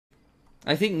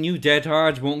I think new Dead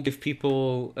Hard won't give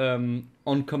people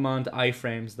on-command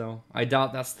iframes, though. I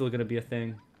doubt that's still going to be a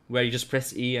thing, where you just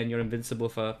press E and you're invincible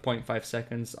for 0.5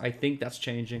 seconds. I think that's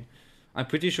changing. I'm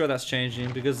pretty sure that's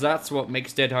changing, because that's what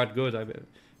makes Dead Hard good,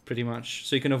 pretty much.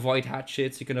 So you can avoid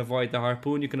hatchets, you can avoid the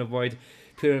harpoon, you can avoid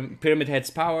Pyramid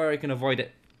Head's power, you can avoid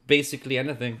it, basically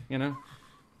anything, you know?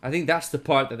 I think that's the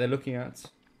part that they're looking at,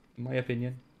 in my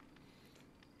opinion.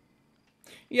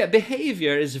 Yeah,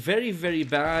 behavior is very, very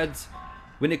bad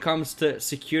when it comes to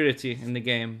security in the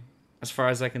game, as far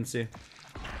as I can see.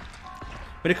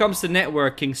 When it comes to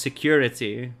networking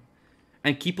security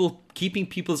and keeping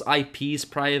people's IPs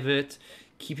private,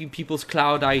 keeping people's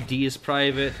cloud IDs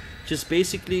private, just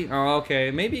basically, oh, okay,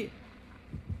 maybe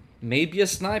a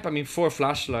snipe. I mean, 4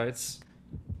 flashlights,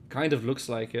 kind of looks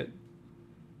like it.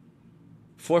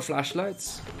 4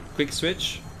 flashlights, quick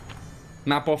switch,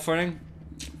 map offering.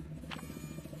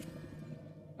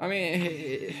 I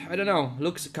mean, I don't know.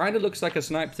 Kind of looks like a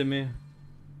snipe to me.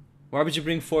 Why would you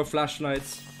bring 4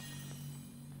 flashlights?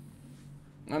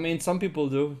 I mean, some people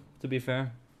do, to be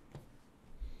fair.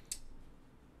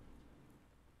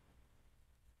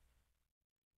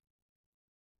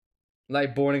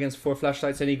 Like, Born against 4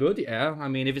 flashlights any good? Yeah, I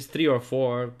mean, if it's 3 or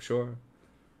 4, sure.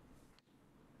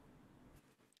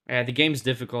 Yeah, the game's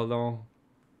difficult, though.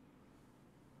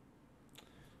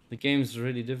 The game's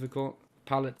really difficult.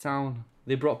 Pallet Town.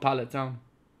 They brought Pallet Town.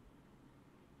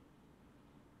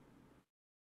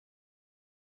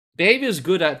 Behavior's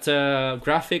good at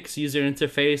graphics, user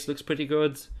interface looks pretty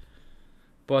good.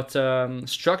 But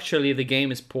structurally, the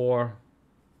game is poor.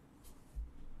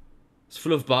 It's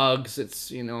full of bugs, it's,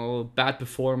 you know, bad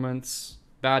performance,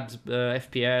 bad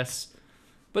FPS.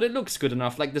 But it looks good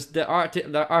enough. Like,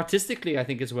 artistically, I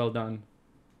think it's well done.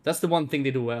 That's the one thing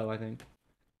they do well, I think.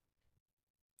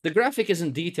 The graphic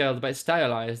isn't detailed, but it's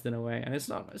stylized in a way, and it's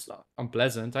not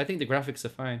unpleasant. I think the graphics are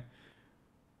fine,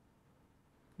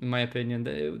 in my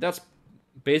opinion. That's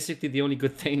basically the only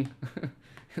good thing.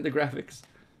 The graphics.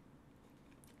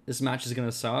 This match is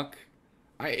gonna suck.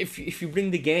 If you bring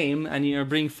the game and you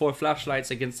bring 4 flashlights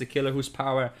against the killer whose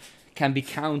power can be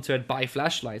countered by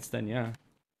flashlights, then yeah.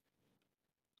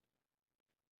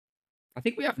 I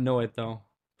think we have Know It though.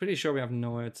 Pretty sure we have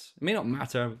Know It. It may not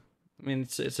matter. I mean,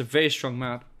 it's a very strong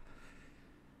map.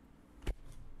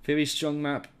 Very strong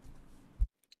map.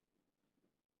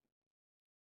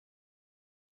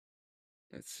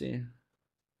 Let's see.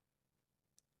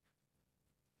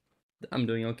 I'm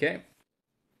doing okay.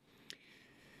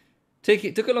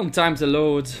 Took a long time to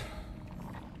load.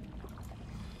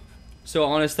 So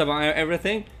honest about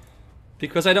everything.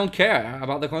 Because I don't care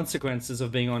about the consequences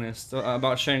of being honest.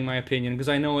 About sharing my opinion. Because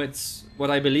I know it's what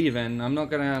I believe in. I'm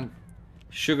not gonna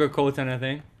sugarcoat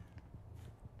anything.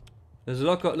 There's a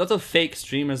lot of fake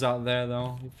streamers out there,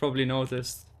 though. You've probably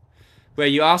noticed. Where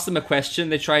you ask them a question,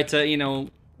 they try to, you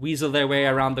know, weasel their way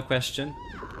around the question.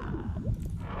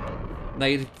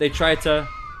 They try to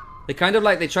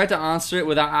answer it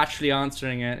without actually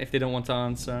answering it if they don't want to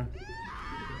answer.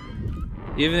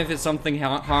 Even if it's something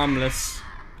harmless.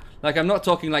 Like, I'm not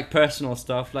talking like personal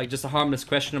stuff, like just a harmless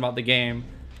question about the game.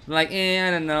 Like,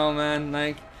 I don't know, man.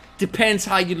 Like, depends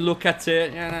how you look at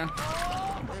it, you know.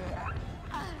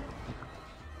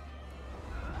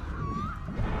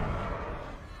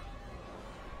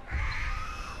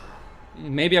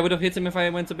 Maybe I would have hit him if I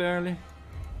went a bit early.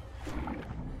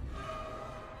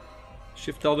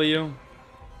 Shift W.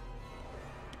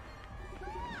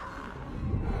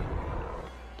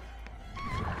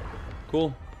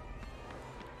 Cool.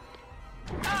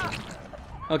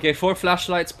 Okay, 4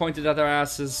 flashlights pointed at our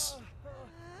asses.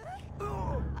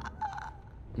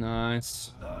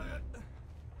 Nice.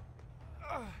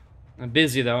 They're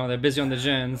busy though, they're busy on the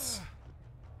gens.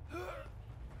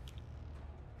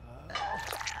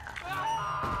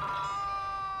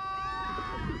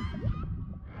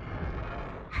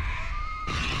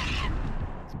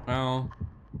 Oh.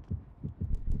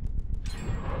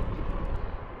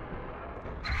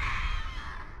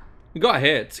 We got a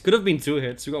hit. Could have been 2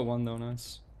 hits. We got 1 though,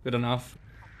 nice. Good enough.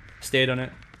 Stayed on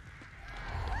it.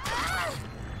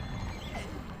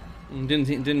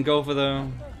 Didn't go for the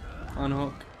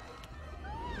unhook.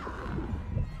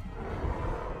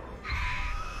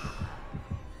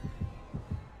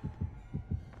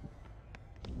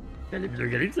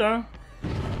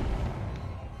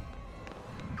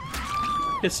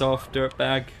 Piss off,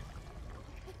 dirtbag.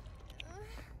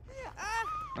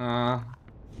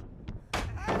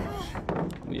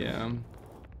 Yeah.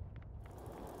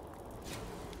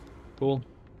 Cool.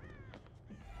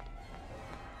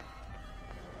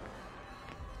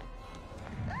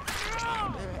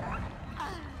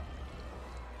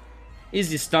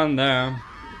 Easy stun there.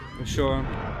 For sure.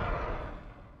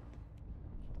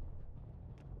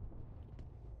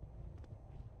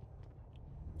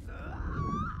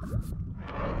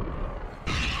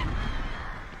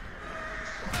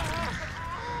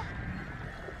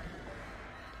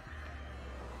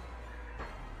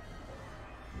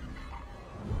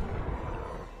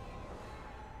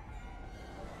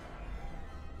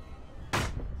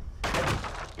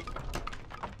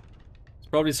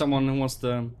 Probably someone who wants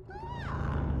to...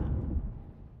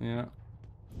 Yeah.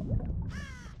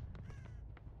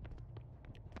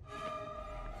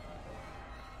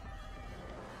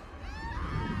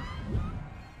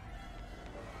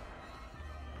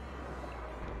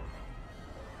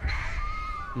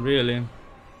 Really?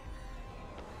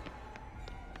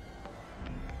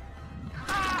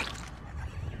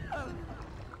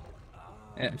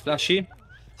 Yeah, flashy.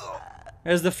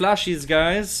 There's the flashies,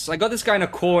 guys. I got this guy in a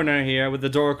corner here with the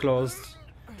door closed.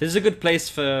 This is a good place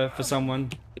for someone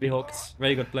to be hooked.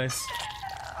 Very good place.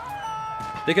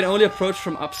 They can only approach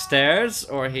from upstairs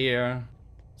or here.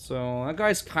 So that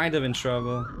guy's kind of in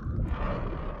trouble.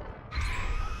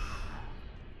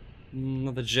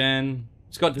 Another gen.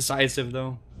 It's got decisive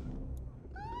though.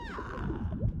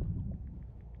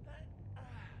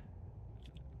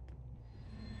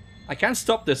 I can't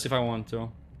stop this if I want to.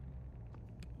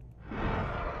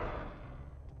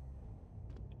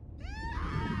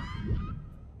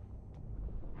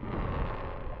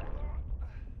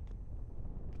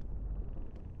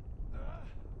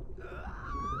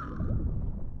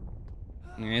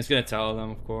 Yeah, he's gonna tell them,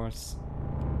 of course.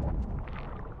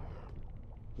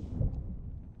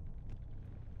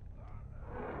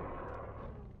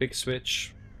 Big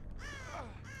switch.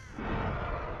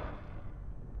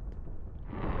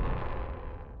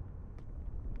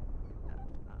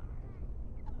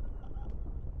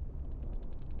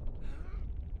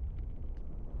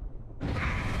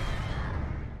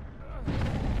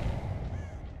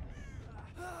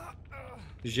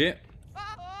 Shit.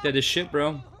 Dead as shit,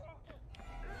 bro.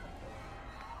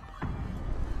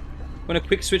 Want a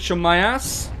quick switch on my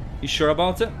ass? You sure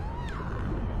about it?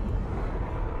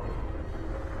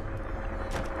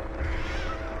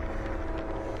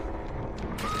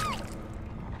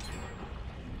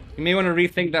 You may want to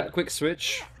rethink that quick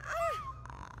switch.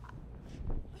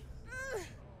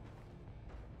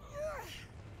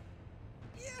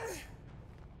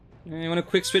 You want a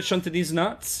quick switch onto these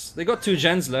nuts? They got 2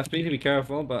 gens left, we need to be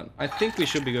careful, but I think we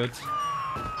should be good.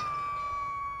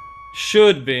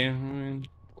 Should be. I mean,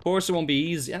 of course it won't be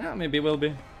easy. Yeah, maybe it will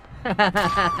be. They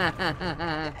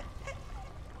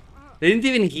didn't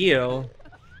even heal.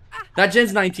 That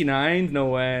gen's 99? No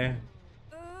way.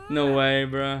 No way,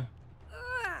 bruh.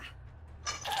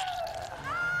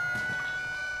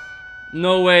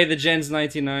 No way the gen's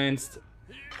 99.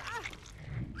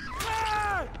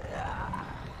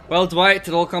 Well, Dwight,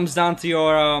 it all comes down to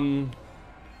your, I'll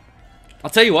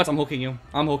tell you what, I'm hooking you.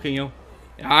 I'm hooking you.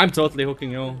 Yeah, I'm totally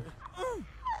hooking you.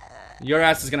 Your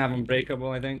ass is gonna have Unbreakable,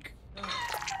 I think.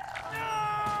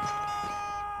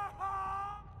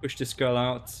 Push this girl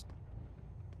out.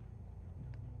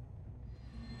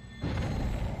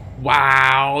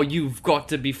 Wow, you've got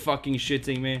to be fucking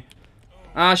shitting me.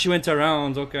 Ah, she went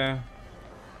around, okay.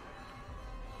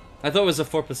 I thought it was a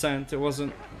 4%, it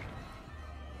wasn't.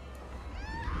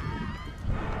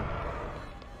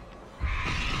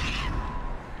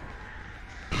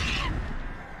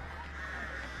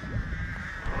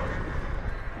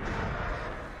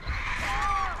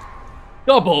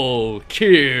 Double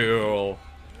kill!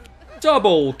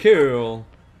 Double kill!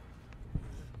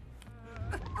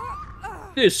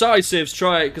 Decisive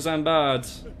strike, because I'm bad.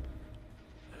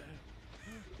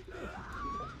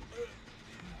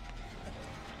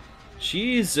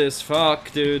 Jesus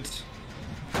fuck, dude.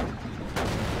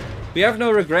 We have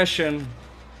no regression.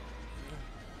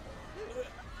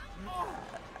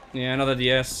 Yeah, another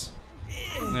DS.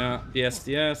 Yeah,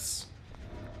 DS.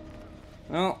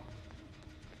 Well.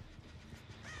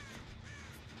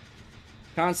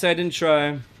 Can't say I didn't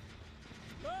try.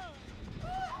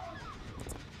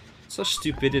 Such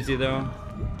stupidity, though.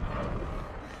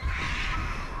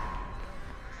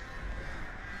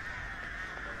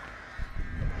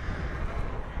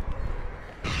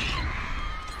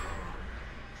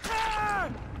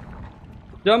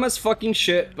 Dumb as fucking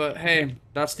shit, but hey,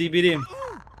 that's DBD.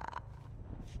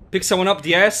 Pick someone up,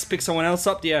 DS. Pick someone else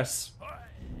up, DS.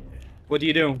 What do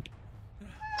you do?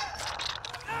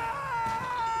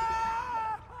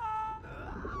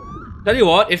 Tell you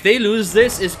what, if they lose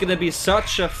this, it's gonna be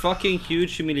such a fucking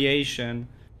huge humiliation.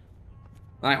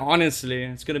 Like, honestly,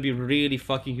 it's gonna be really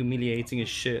fucking humiliating as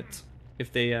shit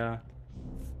if they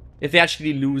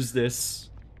actually lose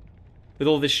this. With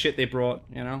all this shit they brought,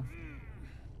 you know?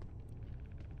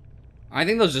 I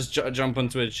think they'll just jump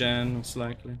onto a gen, most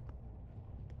likely.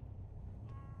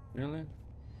 Really?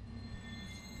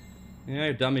 Yeah,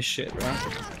 you're dumb as shit, bro.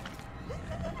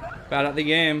 Bad at the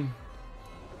game.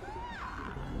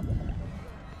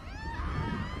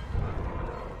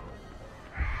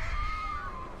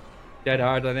 Dead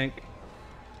hard, I think.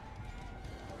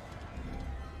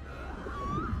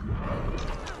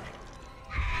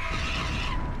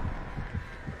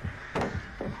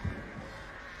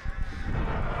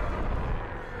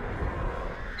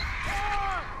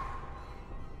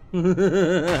 I'll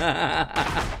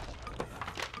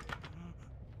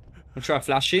try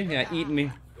flashy. Yeah, eat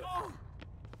me.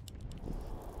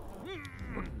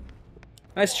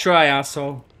 Nice try,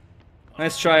 asshole.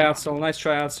 Nice try, asshole. Nice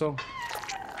try, asshole.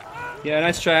 Yeah,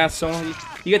 nice try, asshole.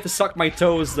 You get to suck my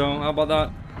toes, though. How about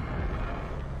that?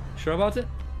 Sure about it?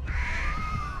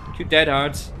 Cute dead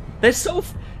hards. They're so.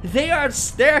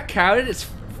 They're coward.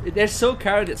 They're so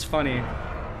coward. It's funny.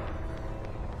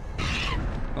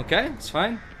 Okay, it's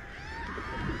fine.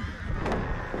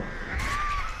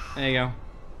 There you go.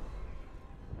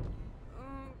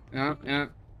 Yeah, yeah.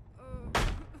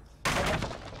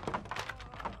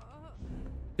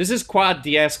 This is quad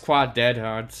DS, quad dead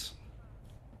hards.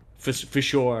 For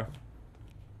sure.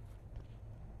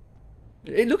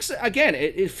 It looks, again,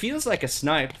 it feels like a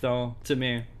snipe, though, to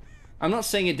me. I'm not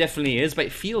saying it definitely is, but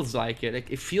it feels like it.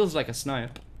 It feels like a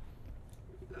snipe.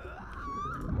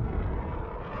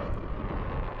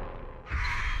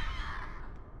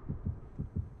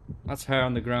 That's her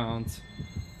on the ground.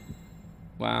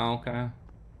 Wow, okay.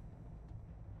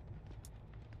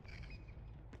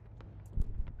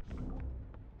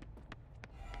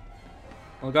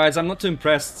 Well, guys, I'm not too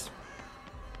impressed.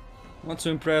 Not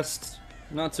too impressed.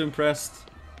 Not too impressed.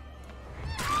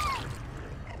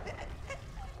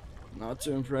 Not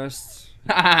too impressed.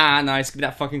 Haha, nice. Give me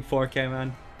that fucking 4K,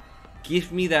 man. Give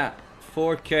me that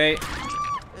 4K.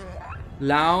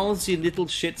 Lousy little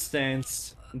shit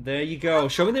stains. There you go.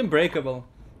 Show me the unbreakable.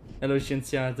 Hello,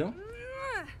 Scienziato.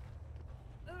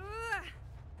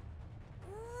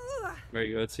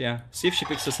 Very good, yeah. See if she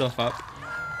picks herself up.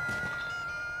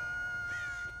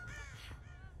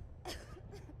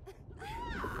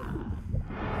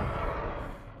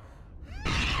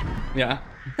 Yeah.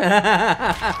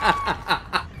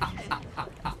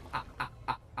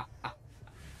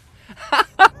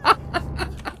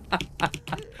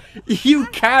 You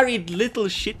carried little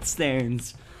shit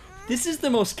stones. This is the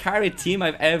most carried team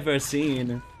I've ever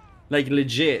seen. Like,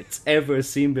 legit, ever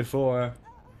seen before.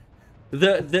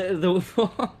 This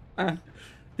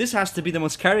has to be the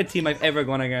most carried team I've ever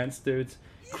gone against, dude.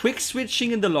 Quick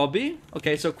switching in the lobby.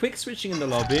 Okay, so quick switching in the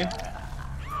lobby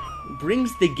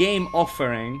brings the game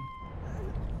offering.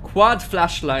 Quad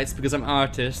flashlights, because I'm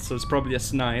artist, so it's probably a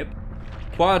snipe.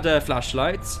 Quad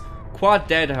flashlights. Quad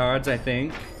dead hards, I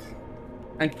think.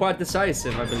 And quad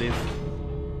decisive, I believe.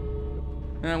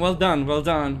 Well done, well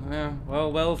done. Yeah,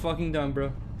 well fucking done,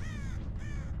 bro.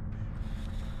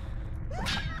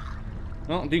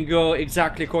 Well, didn't go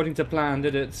exactly according to plan,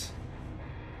 did it?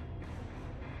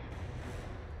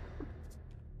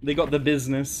 They got the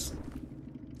business.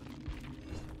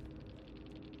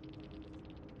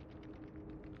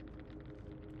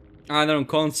 Ah, they're on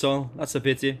console. That's a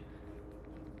pity.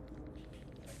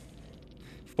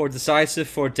 4 decisive,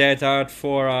 4 dead hard,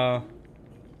 4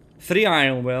 3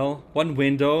 iron will, 1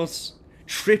 windows,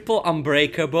 triple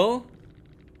unbreakable,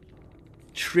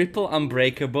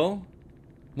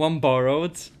 1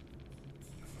 borrowed.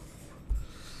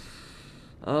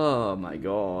 Oh my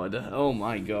god. Oh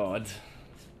my god.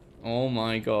 Oh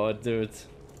my god, dude.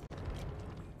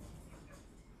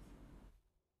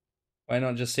 Why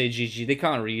not just say GG? They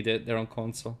can't read it. They're on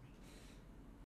console.